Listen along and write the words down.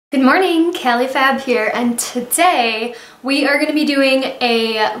Good morning, Callie Fab here, and today we are going to be doing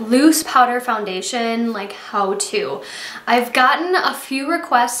a loose powder foundation, like how to. I've gotten a few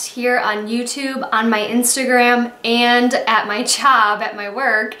requests here on YouTube, on my Instagram, and at my job, at my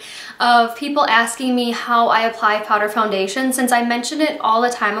work, of people asking me how I apply powder foundation. Since I mention it all the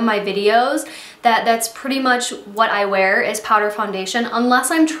time on my videos, that's pretty much what I wear is powder foundation,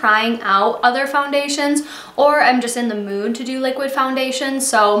 unless I'm trying out other foundations or I'm just in the mood to do liquid foundation.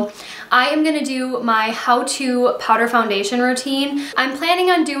 So I am gonna do my how-to powder foundation routine. I'm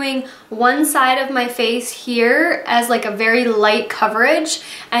planning on doing one side of my face here as like a very light coverage,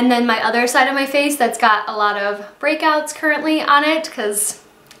 and then my other side of my face that's got a lot of breakouts currently on it because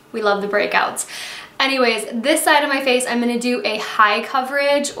we love the breakouts. Anyways, this side of my face, I'm gonna do a high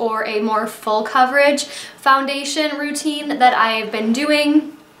coverage or a more full coverage foundation routine that I've been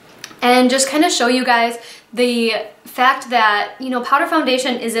doing, and just kind of show you guys the fact that, you know, powder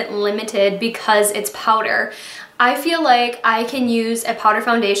foundation isn't limited because it's powder. I feel like I can use a powder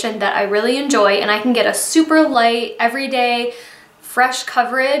foundation that I really enjoy and I can get a super light, everyday, fresh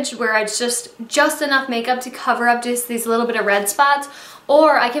coverage where it's just enough makeup to cover up just these little bit of red spots,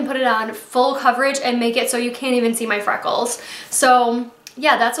 or I can put it on full coverage and make it so you can't even see my freckles. So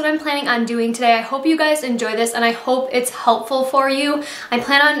yeah, that's what I'm planning on doing today. I hope you guys enjoy this and I hope it's helpful for you. I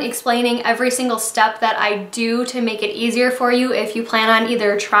plan on explaining every single step that I do to make it easier for you if you plan on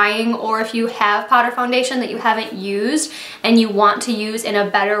either trying or if you have powder foundation that you haven't used and you want to use in a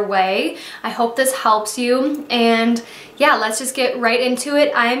better way. I hope this helps you, and yeah, let's just get right into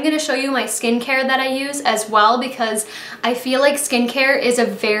it. I am going to show you my skincare that I use as well, because I feel like skincare is a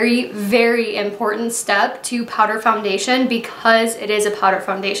very, very important step to powder foundation because it is a powder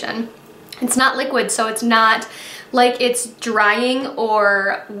foundation. It's not liquid, so it's not like it's drying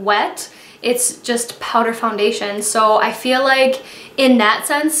or wet. It's just powder foundation. So I feel like in that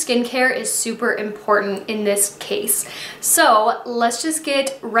sense, skincare is super important in this case. So let's just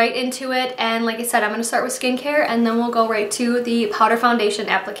get right into it. And like I said, I'm gonna start with skincare and then we'll go right to the powder foundation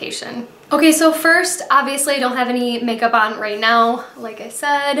application. Okay, so first, obviously I don't have any makeup on right now. Like I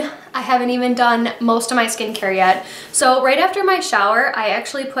said, I haven't even done most of my skincare yet. So right after my shower, I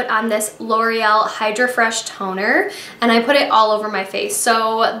actually put on this L'Oreal Hydra Fresh toner and I put it all over my face.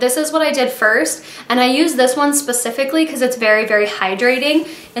 So this is what I did first, and I use this one specifically because it's very, very hydrating.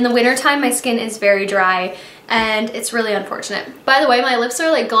 In the wintertime, my skin is very dry and it's really unfortunate. By the way, my lips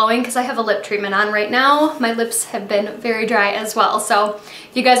are like glowing because I have a lip treatment on right now. My lips have been very dry as well. So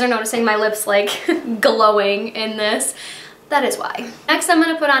if you guys are noticing my lips like glowing in this, that is why. Next, I'm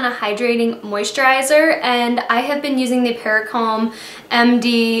gonna put on a hydrating moisturizer, and I have been using the Perricone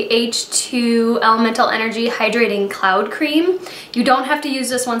MD H2 Elemental Energy Hydrating Cloud Cream. You don't have to use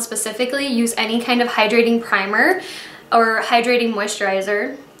this one specifically. Use any kind of hydrating primer or hydrating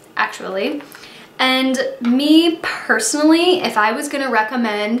moisturizer, actually. And me personally, if I was gonna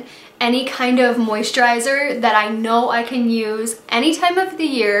recommend any kind of moisturizer that I know I can use any time of the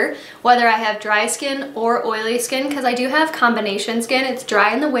year, whether I have dry skin or oily skin, because I do have combination skin. It's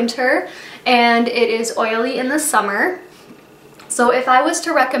dry in the winter and it is oily in the summer. So if I was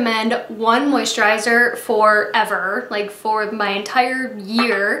to recommend one moisturizer forever, like for my entire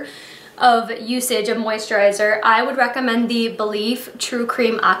year of usage of moisturizer, I would recommend the Belif True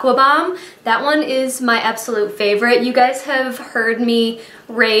Cream Aqua Bomb. That one is my absolute favorite. You guys have heard me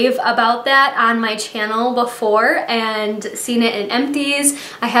rave about that on my channel before and seen it in empties.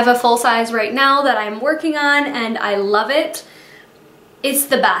 I have a full size right now that I'm working on and I love it. It's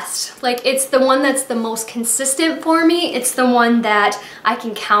the best. Like, it's the one that's the most consistent for me. It's the one that I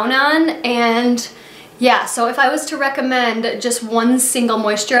can count on. And yeah, so if I was to recommend just one single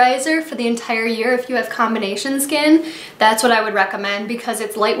moisturizer for the entire year, if you have combination skin, that's what I would recommend, because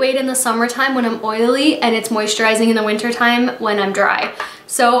it's lightweight in the summertime when I'm oily and it's moisturizing in the wintertime when I'm dry.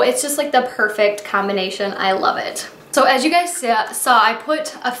 So it's just like the perfect combination. I love it. So as you guys saw, I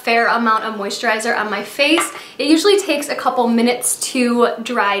put a fair amount of moisturizer on my face. It usually takes a couple minutes to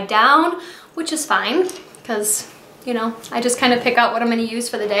dry down, which is fine because, you know, I just kind of pick out what I'm going to use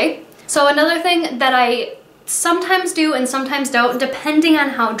for the day. So another thing that I sometimes do and sometimes don't, depending on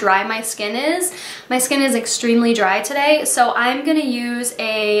how dry my skin is. My skin is extremely dry today, so I'm gonna use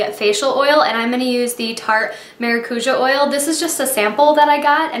a facial oil, and I'm gonna use the Tarte Maricuja Oil. This is just a sample that I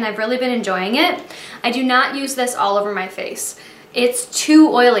got and I've really been enjoying it. I do not use this all over my face. It's too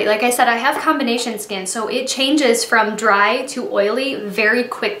oily. Like I said, I have combination skin, so it changes from dry to oily very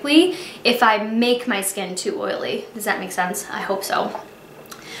quickly if I make my skin too oily. Does that make sense? I hope so.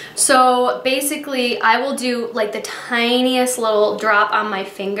 So basically I will do like the tiniest little drop on my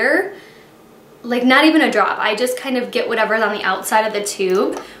finger like not even a drop. I just kind of get whatever's on the outside of the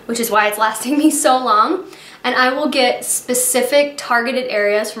tube, which is why it's lasting me so long. And I will get specific targeted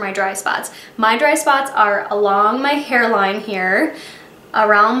areas for my dry spots. My dry spots are along my hairline here,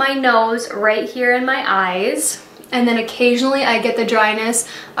 around my nose, right here in my eyes, and then occasionally I get the dryness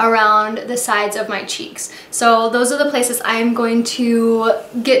around the sides of my cheeks. So those are the places I'm going to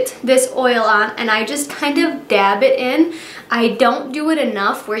get this oil on, and I just kind of dab it in. I don't do it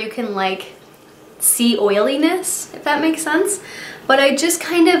enough where you can like see oiliness, if that makes sense, but I just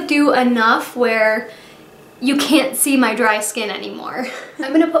kind of do enough where you can't see my dry skin anymore.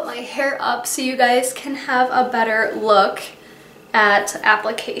 I'm gonna put my hair up so you guys can have a better look at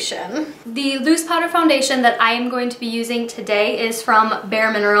application. The loose powder foundation that I am going to be using today is from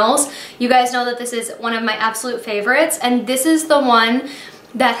bareMinerals. You guys know that this is one of my absolute favorites, and this is the one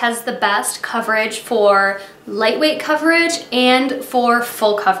that has the best coverage for lightweight coverage and for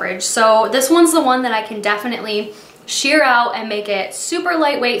full coverage. So this one's the one that I can definitely sheer out and make it super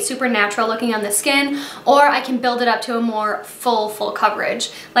lightweight, super natural looking on the skin, or I can build it up to a more full coverage.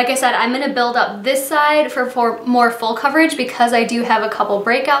 Like I said, I'm gonna build up this side for more full coverage because I do have a couple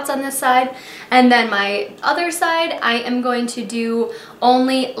breakouts on this side, and then my other side I am going to do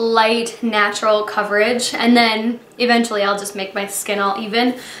only light natural coverage, and then eventually I'll just make my skin all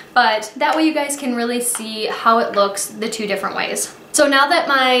even, but that way you guys can really see how it looks the two different ways. So now that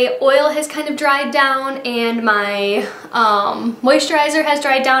my oil has kind of dried down and my moisturizer has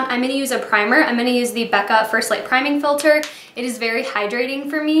dried down, I'm going to use a primer. I'm going to use the Becca First Light Priming Filter. It is very hydrating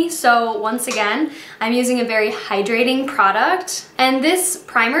for me, so once again, I'm using a very hydrating product. And this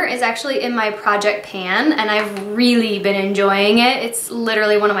primer is actually in my project pan, and I've really been enjoying it. It's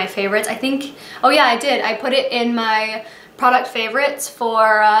literally one of my favorites. I think, oh yeah, I did. I put it in my product favorites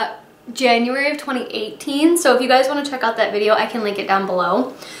for January of 2018, so if you guys want to check out that video, I can link it down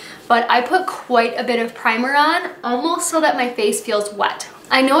below. But I put quite a bit of primer on, almost so that my face feels wet.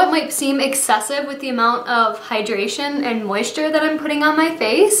 I know it might seem excessive with the amount of hydration and moisture that I'm putting on my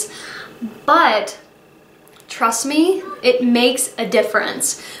face, but trust me, it makes a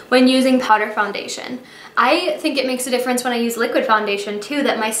difference when using powder foundation. I think it makes a difference when I use liquid foundation too,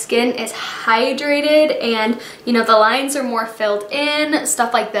 that my skin is hydrated and, you know, the lines are more filled in,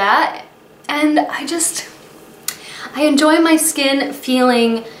 stuff like that. And I enjoy my skin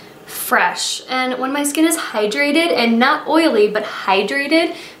feeling fresh. And when my skin is hydrated and not oily, but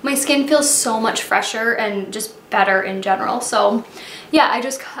hydrated, my skin feels so much fresher and just better in general. So yeah, I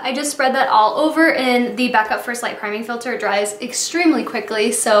just spread that all over in the Becca First Light Priming Filter. It dries extremely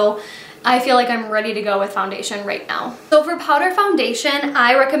quickly, so I feel like I'm ready to go with foundation right now. So for powder foundation,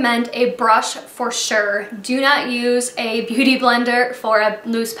 I recommend a brush for sure. Do not use a beauty blender for a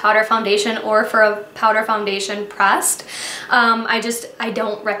loose powder foundation or for a powder foundation pressed. I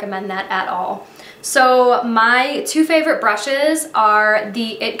don't recommend that at all. So my two favorite brushes are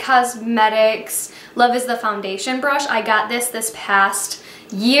the It Cosmetics Love is the Foundation brush. I got this past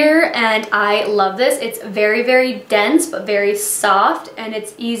year and I love this. It's very, very dense but very soft, and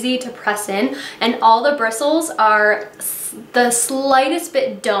it's easy to press in, and all the bristles are the slightest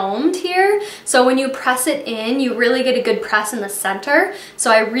bit domed here, so when you press it in you really get a good press in the center.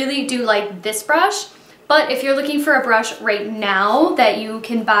 So I really do like this brush. But if you're looking for a brush right now that you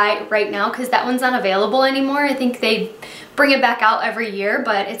can buy right now, because that one's not available anymore, I think they bring it back out every year,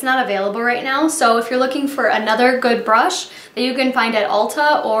 but it's not available right now. So if you're looking for another good brush that you can find at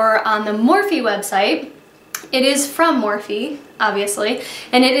Ulta or on the Morphe website, it is from Morphe, obviously,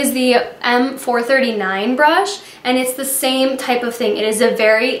 and it is the M439 brush, and it's the same type of thing. It is a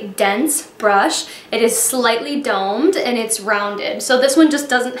very dense brush. It is slightly domed and it's rounded. So this one just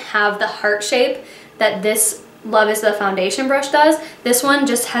doesn't have the heart shape that this Love is the Foundation brush does. This one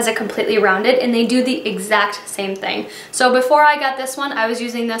just has it completely rounded, and they do the exact same thing. So before I got this one, I was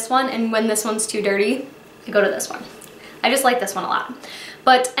using this one, and when this one's too dirty, I go to this one. I just like this one a lot.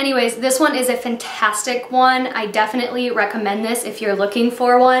 But anyways, this one is a fantastic one. I definitely recommend this if you're looking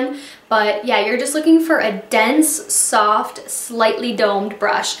for one. But yeah, you're just looking for a dense, soft, slightly domed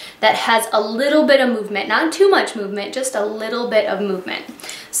brush that has a little bit of movement. Not too much movement, just a little bit of movement.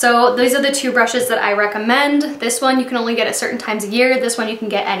 So these are the two brushes that I recommend. This one you can only get at certain times a year. This one you can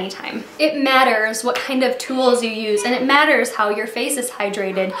get anytime. It matters what kind of tools you use, and it matters how your face is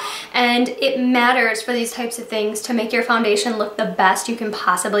hydrated, and it matters for these types of things to make your foundation look the best you can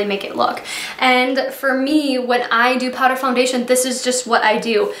possibly make it look. And for me, when I do powder foundation, this is just what I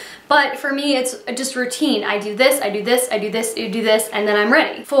do. But for me, it's just routine. I do this, I do this, I do this, I do this, and then I'm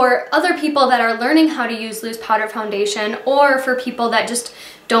ready. For other people that are learning how to use loose powder foundation, or for people that just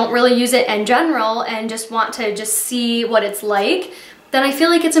don't really use it in general and just want to just see what it's like, then I feel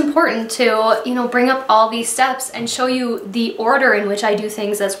like it's important to, you know, bring up all these steps and show you the order in which I do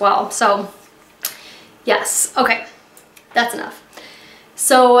things as well. So yes, okay, that's enough.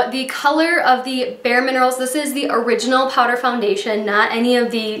 So the color of the bareMinerals, this is the original powder foundation, not any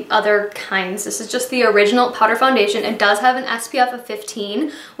of the other kinds. This is just the original powder foundation. It does have an SPF of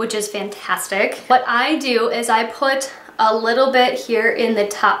 15, which is fantastic. What I do is I put a little bit here in the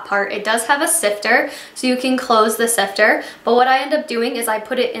top part. It does have a sifter, so you can close the sifter, but what I end up doing is I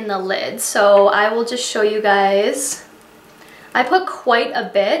put it in the lid. So I will just show you guys. I put quite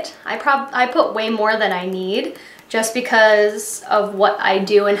a bit. I put way more than I need, just because of what I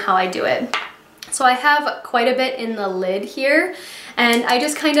do and how I do it. So I have quite a bit in the lid here, and I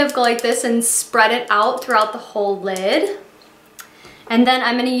just kind of go like this and spread it out throughout the whole lid. And then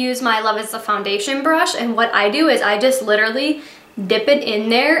I'm gonna use my Love is the Foundation brush, and what I do is I just literally dip it in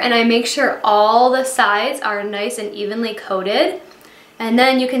there and I make sure all the sides are nice and evenly coated. And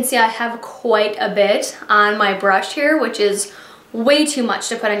then you can see I have quite a bit on my brush here, which is way too much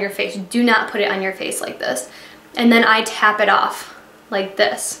to put on your face. Do not put it on your face like this. And then I tap it off like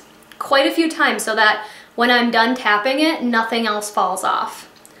this quite a few times so that when I'm done tapping it, nothing else falls off.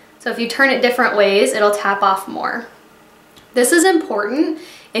 So if you turn it different ways, it'll tap off more. This is important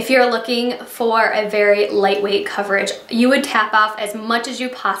if you're looking for a very lightweight coverage. You would tap off as much as you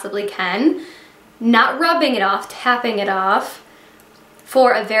possibly can, not rubbing it off, tapping it off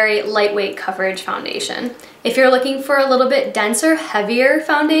for a very lightweight coverage foundation. If you're looking for a little bit denser, heavier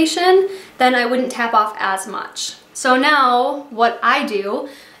foundation, then I wouldn't tap off as much. So now what I do,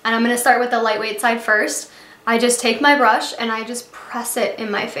 and I'm gonna start with the lightweight side first, I just take my brush and I just press it in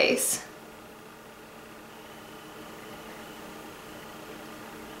my face.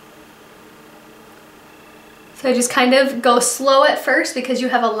 So I just kind of go slow at first because you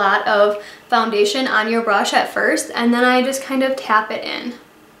have a lot of foundation on your brush at first, and then I just kind of tap it in.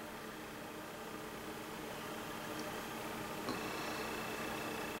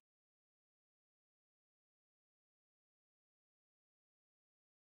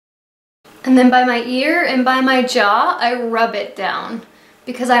 And then by my ear and by my jaw, I rub it down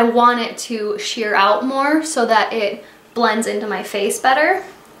because I want it to sheer out more so that it blends into my face better.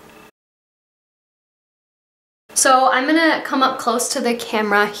 So I'm gonna come up close to the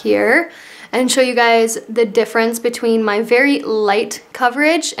camera here and show you guys the difference between my very light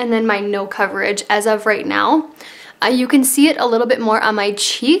coverage and then my no coverage as of right now. You can see it a little bit more on my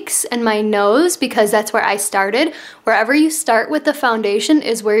cheeks and my nose because that's where I started. Wherever you start with the foundation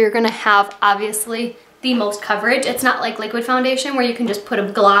is where you're gonna have, obviously, the most coverage. It's not like liquid foundation where you can just put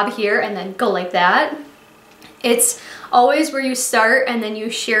a glob here and then go like that. It's always where you start and then you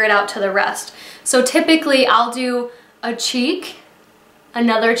sheer it out to the rest. So typically I'll do a cheek,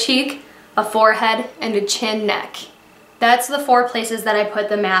 another cheek, a forehead, and a chin, neck. That's the 4 places that I put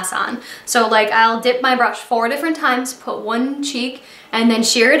the mass on. So like I'll dip my brush 4 different times, put one cheek, and then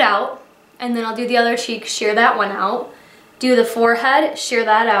sheer it out. And then I'll do the other cheek, sheer that one out. Do the forehead, sheer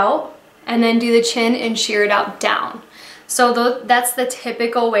that out. And then do the chin and sheer it out down. So that's the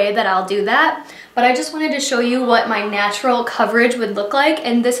typical way that I'll do that. But I just wanted to show you what my natural coverage would look like,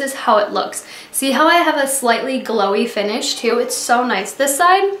 and this is how it looks. See how I have a slightly glowy finish too? It's so nice. This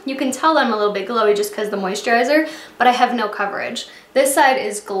side, you can tell I'm a little bit glowy just because the moisturizer, but I have no coverage. This side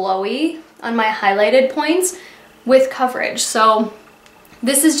is glowy on my highlighted points with coverage. So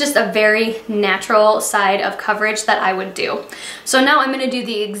this is just a very natural side of coverage that I would do. So now I'm gonna do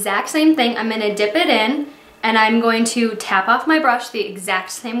the exact same thing. I'm gonna dip it in, and I'm going to tap off my brush the exact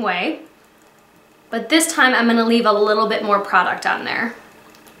same way. But this time I'm gonna leave a little bit more product on there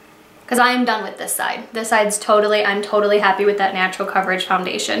because I am done with this side. This side's I'm totally happy with that natural coverage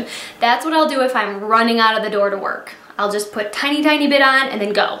foundation. That's what I'll do if I'm running out of the door to work. I'll just put tiny bit on and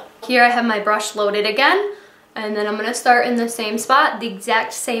then go. Here I have my brush loaded again, and then I'm gonna start in the same spot the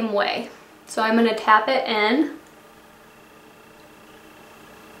exact same way. So I'm gonna tap it in.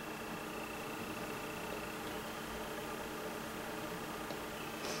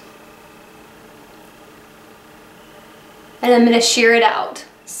 And I'm gonna sheer it out,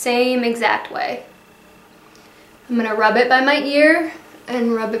 same exact way. I'm gonna rub it by my ear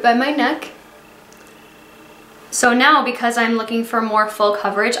and rub it by my neck. So now, because I'm looking for more full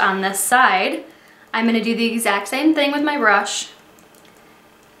coverage on this side, I'm gonna do the exact same thing with my brush.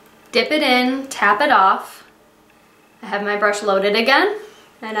 Dip it in, tap it off. I have my brush loaded again,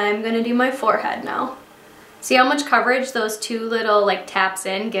 and I'm gonna do my forehead now. See how much coverage those 2 little like taps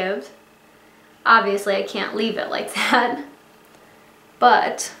in give? Obviously I can't leave it like that,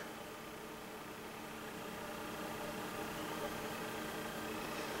 but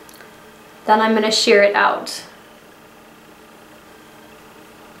then I'm gonna sheer it out.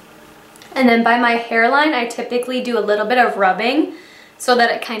 And then by my hairline, I typically do a little bit of rubbing so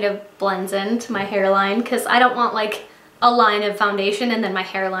that it kind of blends into my hairline, because I don't want like a line of foundation and then my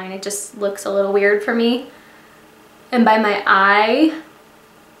hairline. It just looks a little weird for me. And by my eye,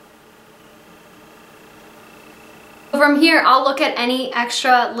 from here, I'll look at any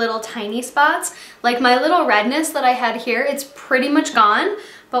extra little tiny spots. Like my little redness that I had here, it's pretty much gone.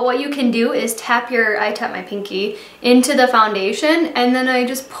 But what you can do is I tap my pinky into the foundation, and then I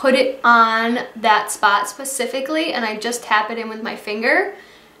just put it on that spot specifically, and I just tap it in with my finger,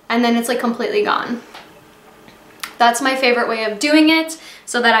 and then it's like completely gone. That's my favorite way of doing it,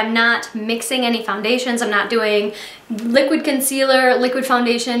 so that I'm not mixing any foundations. I'm not doing liquid concealer, liquid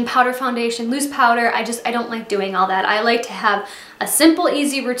foundation, powder foundation, loose powder. I don't like doing all that. I like to have a simple,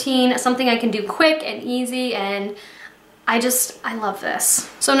 easy routine, something I can do quick and easy, and I love this.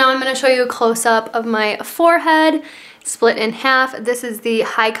 So now I'm gonna show you a close-up of my forehead, split in half. This is the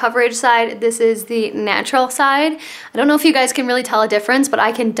high coverage side. This is the natural side. I don't know if you guys can really tell a difference, but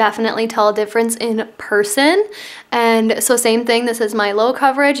I can definitely tell a difference in person. And so same thing, this is my low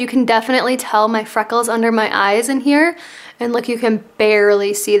coverage. You can definitely tell my freckles under my eyes in here. And look, you can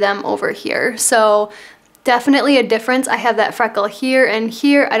barely see them over here. So definitely a difference. I have that freckle here and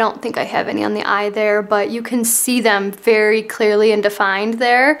here. I don't think I have any on the eye there, but you can see them very clearly and defined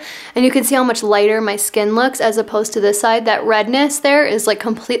there. And you can see how much lighter my skin looks as opposed to this side. That redness there is like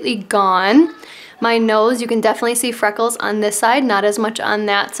completely gone. My nose, you can definitely see freckles on this side, not as much on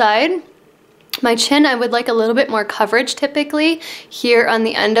that side. My chin, I would like a little bit more coverage typically here on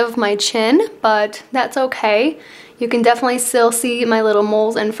the end of my chin, but that's okay. You can definitely still see my little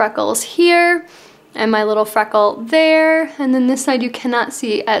moles and freckles here, and my little freckle there, and then this side you cannot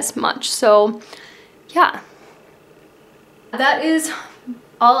see as much. So yeah, that is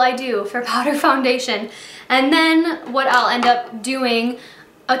all I do for powder foundation. And then what I'll end up doing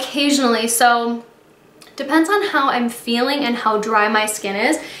occasionally, so depends on how I'm feeling and how dry my skin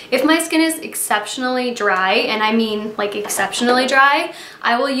is. If my skin is exceptionally dry, and I mean like exceptionally dry,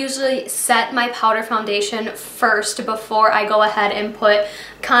 I will usually set my powder foundation first before I go ahead and put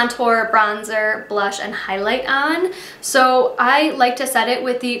contour, bronzer, blush, and highlight on. So I like to set it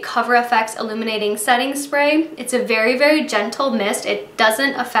with the Cover FX Illuminating Setting Spray. It's a very, very gentle mist. It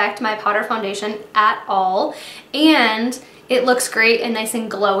doesn't affect my powder foundation at all, and it looks great and nice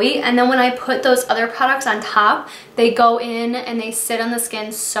and glowy. And then when I put those other products on top, they go in and they sit on the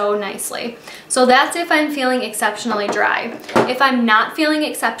skin so nicely. So that's if I'm feeling exceptionally dry. If I'm not feeling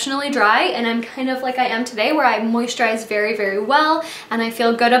exceptionally dry, and I'm kind of like I am today, where I moisturize very, very well and I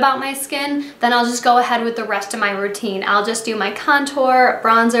feel good about my skin, then I'll just go ahead with the rest of my routine. I'll just do my contour,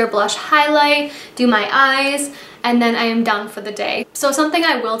 bronzer, blush, highlight, do my eyes, and then I am done for the day. So something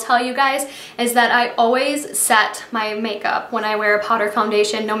I will tell you guys is that I always set my makeup when I wear a powder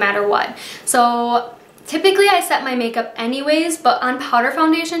foundation, no matter what. So typically I set my makeup anyways, but on powder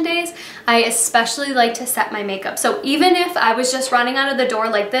foundation days, I especially like to set my makeup. So even if I was just running out of the door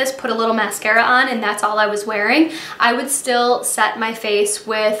like this, put a little mascara on, and that's all I was wearing, I would still set my face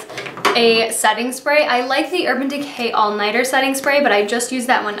with a setting spray. I like the Urban Decay All Nighter setting spray, but I just used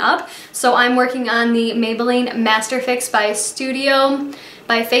that one up. So I'm working on the Maybelline Master Fix by Face Studio,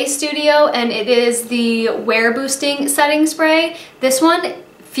 and it is the Wear Boosting setting spray. This one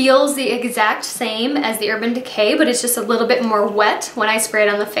feels the exact same as the Urban Decay, but it's just a little bit more wet when I spray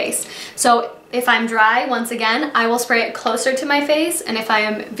it on the face. So if I'm dry, once again, I will spray it closer to my face, and if I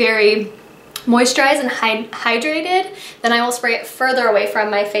am very moisturized and hydrated, then I will spray it further away from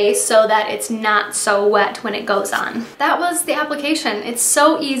my face so that it's not so wet when it goes on. That was the application. It's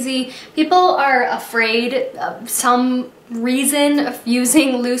so easy. People are afraid of some reason of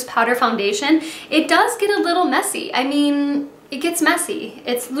using loose powder foundation. It does get a little messy. I mean, it gets messy.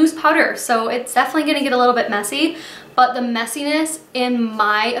 It's loose powder, so it's definitely gonna get a little bit messy, but the messiness, in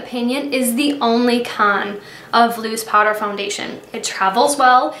my opinion, is the only con of loose powder foundation. It travels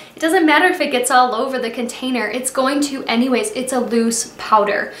well. It doesn't matter if it gets all over the container. It's going to anyways. It's a loose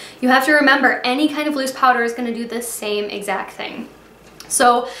powder. You have to remember, any kind of loose powder is gonna do the same exact thing.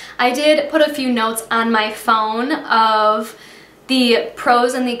 So I did put a few notes on my phone of the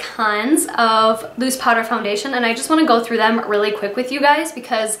pros and the cons of loose powder foundation, and I just want to go through them really quick with you guys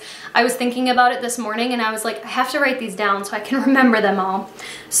because I was thinking about it this morning and I was like, I have to write these down so I can remember them all.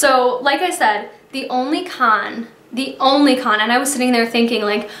 So like I said, the only con, and I was sitting there thinking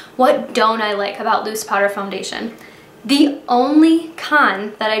like, what don't I like about loose powder foundation? The only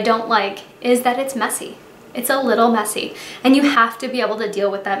con that I don't like is that it's messy. It's a little messy, and you have to be able to deal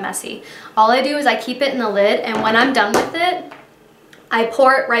with that messy. All I do is I keep it in the lid, and when I'm done with it, I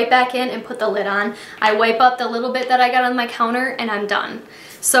pour it right back in and put the lid on. I wipe up the little bit that I got on my counter, and I'm done.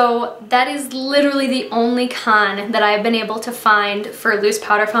 So that is literally the only con that I've been able to find for loose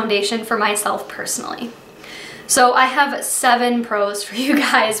powder foundation for myself personally. So I have 7 pros for you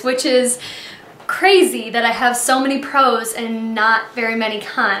guys, which is crazy that I have so many pros and not very many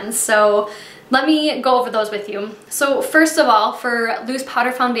cons. So let me go over those with you. So first of all, for loose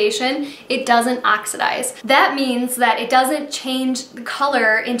powder foundation, it doesn't oxidize. That means that it doesn't change the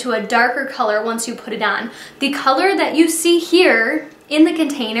color into a darker color once you put it on. The color that you see here in the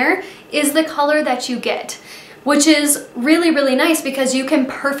container is the color that you get, which is really, really nice because you can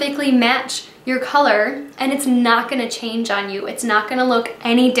perfectly match your color and it's not gonna change on you. It's not gonna look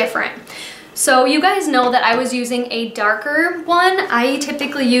any different. So you guys know that I was using a darker one. I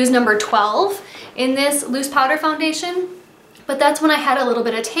typically use number 12 in this loose powder foundation, but that's when I had a little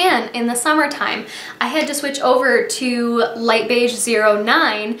bit of tan in the summertime. I had to switch over to light beige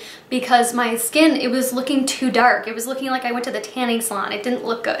 09 because my skin, it was looking too dark. It was looking like I went to the tanning salon. It didn't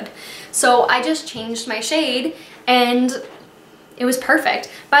look good. So I just changed my shade and it was perfect.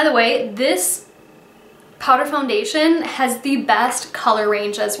 By the way, this powder foundation has the best color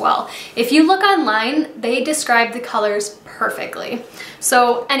range as well. If you look online, they describe the colors perfectly.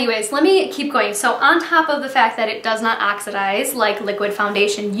 So anyways, let me keep going. So on top of the fact that it does not oxidize like liquid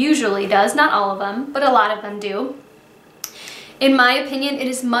foundation usually does, not all of them, but a lot of them do. In my opinion, it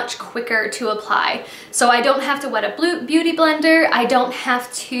is much quicker to apply. So I don't have to wet a beauty blender. I don't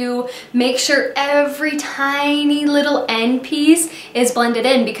have to make sure every tiny little end piece is blended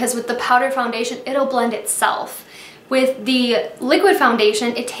in because with the powder foundation, it'll blend itself. With the liquid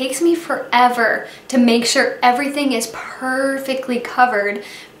foundation, it takes me forever to make sure everything is perfectly covered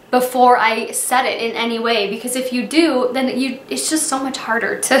before I set it in any way, because if you do, then it's just so much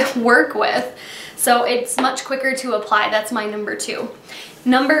harder to work with. So it's much quicker to apply. That's my number 2.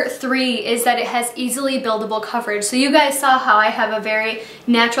 Number 3 is that it has easily buildable coverage. So you guys saw how I have a very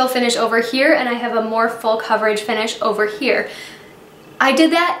natural finish over here and I have a more full coverage finish over here. I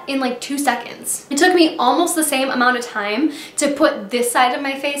did that in like 2 seconds. It took me almost the same amount of time to put this side of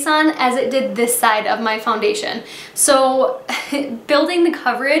my face on as it did this side of my foundation. So building the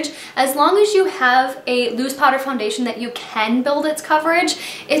coverage, as long as you have a loose powder foundation that you can build its coverage,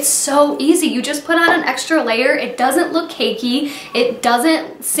 it's so easy. You just put on an extra layer. It doesn't look cakey. It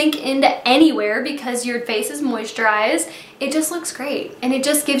doesn't sink into anywhere because your face is moisturized. It just looks great and it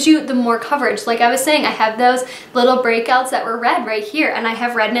just gives you the more coverage. Like I was saying, I have those little breakouts that were red right here and I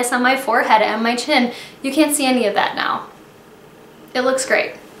have redness on my forehead and my chin. You can't see any of that now. It looks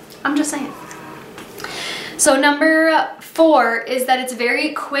great. I'm just saying. So number 4 is that it's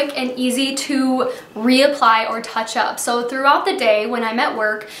very quick and easy to reapply or touch up. So throughout the day when I'm at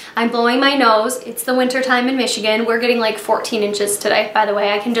work, I'm blowing my nose. It's the winter time in Michigan. We're getting like 14 inches today, by the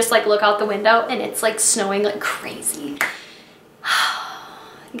way. I can just like look out the window and it's like snowing like crazy.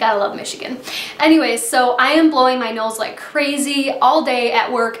 Gotta love Michigan. Anyways, so I am blowing my nose like crazy all day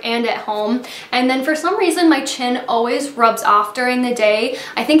at work and at home. And then for some reason, my chin always rubs off during the day.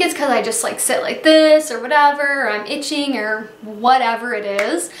 I think it's because I just like sit like this or whatever, or I'm itching or whatever it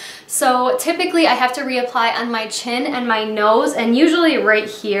is. So typically I have to reapply on my chin and my nose and usually right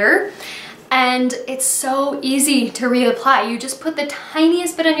here. And it's so easy to reapply. You just put the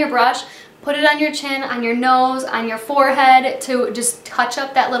tiniest bit on your brush, put it on your chin, on your nose, on your forehead to just touch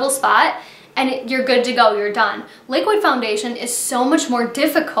up that little spot and you're good to go, you're done. Liquid foundation is so much more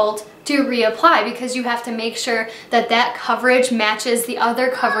difficult to reapply because you have to make sure that that coverage matches the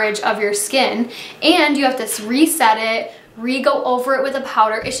other coverage of your skin and you have to reset it, re-go over it with a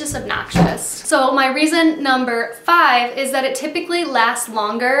powder. It's just obnoxious. So my reason number 5 is that it typically lasts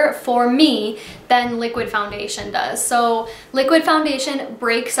longer for me than liquid foundation does. So liquid foundation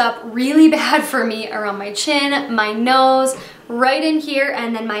breaks up really bad for me around my chin, my nose, right in here,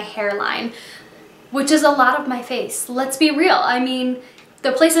 and then my hairline, which is a lot of my face. Let's be real. I mean,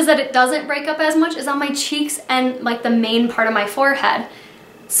 the places that it doesn't break up as much is on my cheeks and like the main part of my forehead.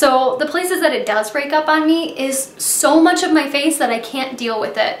 So the places that it does break up on me is so much of my face that I can't deal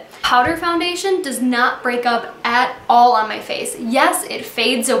with it. Powder foundation does not break up at all on my face. Yes, it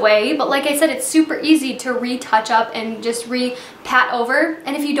fades away, but like I said, it's super easy to retouch up and just pat over.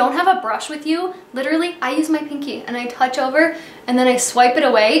 And if you don't have a brush with you, literally, I use my pinky and I touch over and then I swipe it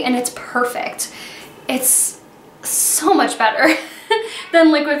away and it's perfect. It's so much better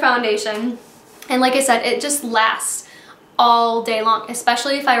than liquid foundation. And like I said, it just lasts all day long,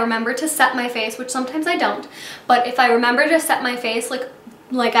 especially if I remember to set my face, which sometimes I don't, but if I remember to set my face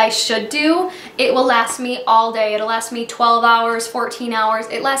like I should do, it will last me all day. It'll last me 12 hours, 14 hours.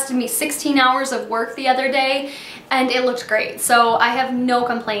 It lasted me 16 hours of work the other day and it looked great. So I have no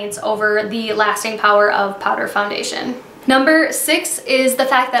complaints over the lasting power of powder foundation. Number 6 is the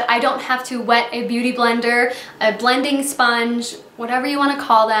fact that I don't have to wet a beauty blender, a blending sponge, whatever you want to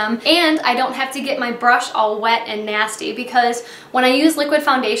call them, and I don't have to get my brush all wet and nasty, because when I use liquid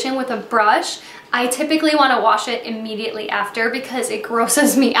foundation with a brush, I typically want to wash it immediately after because it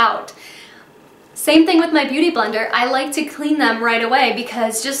grosses me out. Same thing with my beauty blender. I like to clean them right away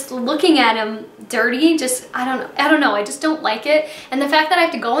because just looking at them dirty, I don't know, I just don't like it. And the fact that I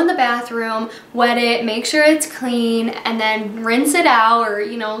have to go in the bathroom, wet it, make sure it's clean, and then rinse it out, or,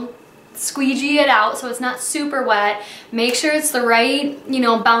 you know, squeegee it out so it's not super wet, make sure it's the right, you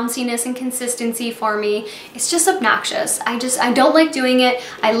know, bounciness and consistency for me. It's just obnoxious. I don't like doing it.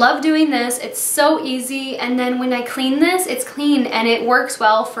 I love doing this. It's so easy, and then when I clean this, it's clean and it works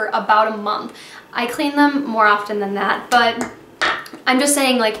well for about a month. I clean them more often than that, but I'm just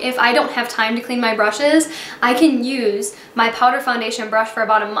saying, like, if I don't have time to clean my brushes, I can use my powder foundation brush for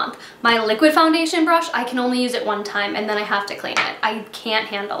about a month. My liquid foundation brush, I can only use it one time and then I have to clean it. I can't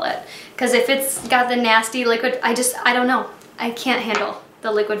handle it, because if it's got the nasty liquid, I don't know. I can't handle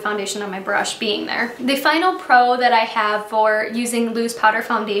the liquid foundation on my brush being there. The final pro that I have for using loose powder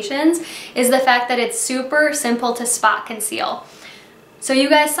foundations is the fact that it's super simple to spot conceal. So you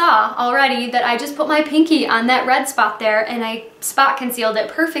guys saw already that I just put my pinky on that red spot there and I spot concealed it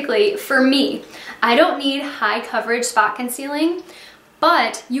perfectly for me. I don't need high coverage spot concealing,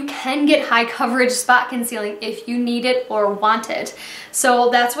 but you can get high coverage spot concealing if you need it or want it. So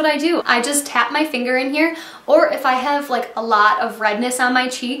that's what I do. I just tap my finger in here, or if I have like a lot of redness on my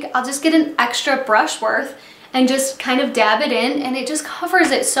cheek, I'll just get an extra brush worth and just kind of dab it in, and it just covers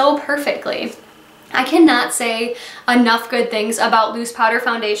it so perfectly. I cannot say enough good things about loose powder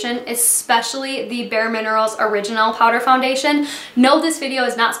foundation, especially the bareMinerals Original Powder Foundation. No, this video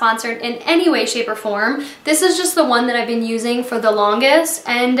is not sponsored in any way, shape, or form. This is just the one that I've been using for the longest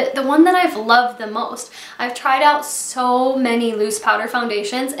and the one that I've loved the most. I've tried out so many loose powder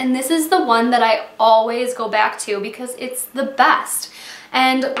foundations, and this is the one that I always go back to because it's the best.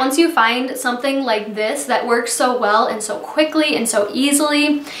 And once you find something like this that works so well and so quickly and so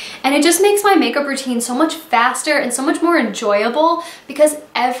easily, and it just makes my makeup routine so much faster and so much more enjoyable, because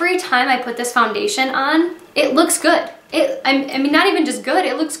every time I put this foundation on, it looks good. I mean, not even just good,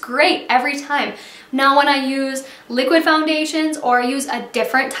 it looks great every time. Now when I use liquid foundations or I use a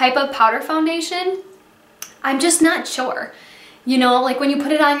different type of powder foundation, I'm just not sure. You know, like when you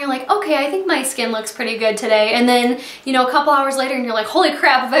put it on, you're like, okay, I think my skin looks pretty good today. And then, you know, a couple hours later and you're like, holy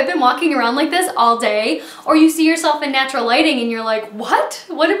crap, have I been walking around like this all day? Or you see yourself in natural lighting and you're like, what?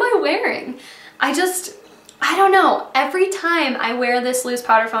 What am I wearing? I don't know. Every time I wear this loose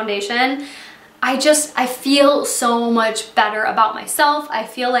powder foundation, I feel so much better about myself. I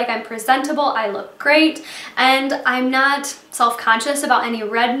feel like I'm presentable, I look great, and I'm not self-conscious about any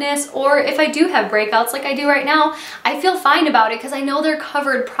redness, or if I do have breakouts like I do right now, I feel fine about it because I know they're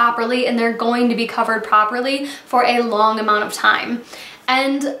covered properly and they're going to be covered properly for a long amount of time.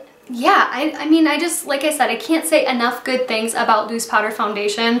 And yeah, I mean, like I said, I can't say enough good things about loose powder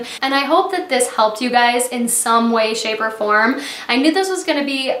foundation, and I hope that this helped you guys in some way, shape, or form. I knew this was going to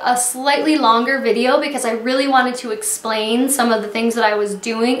be a slightly longer video because I really wanted to explain some of the things that I was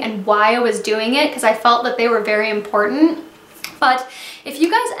doing and why I was doing it, because I felt that they were very important. But if you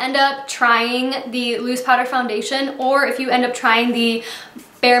guys end up trying the loose powder foundation, or if you end up trying the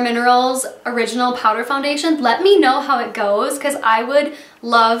bareMinerals Original Powder Foundation, let me know how it goes, because I would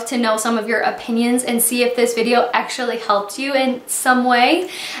love to know some of your opinions and see if this video actually helped you in some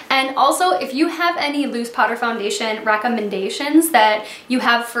way. And also, if you have any loose powder foundation recommendations that you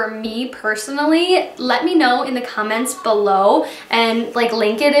have for me personally, let me know in the comments below, and like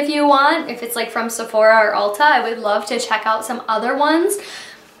link it if you want. If it's like from Sephora or Ulta, I would love to check out some other ones.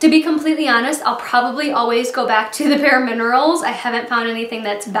 To be completely honest, I'll probably always go back to the bareMinerals. I haven't found anything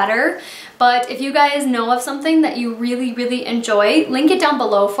that's better. But if you guys know of something that you really, really enjoy, link it down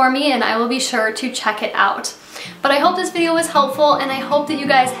below for me and I will be sure to check it out. But I hope this video was helpful, and I hope that you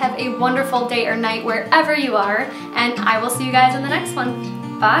guys have a wonderful day or night wherever you are, and I will see you guys in the next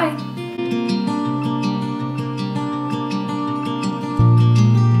one. Bye!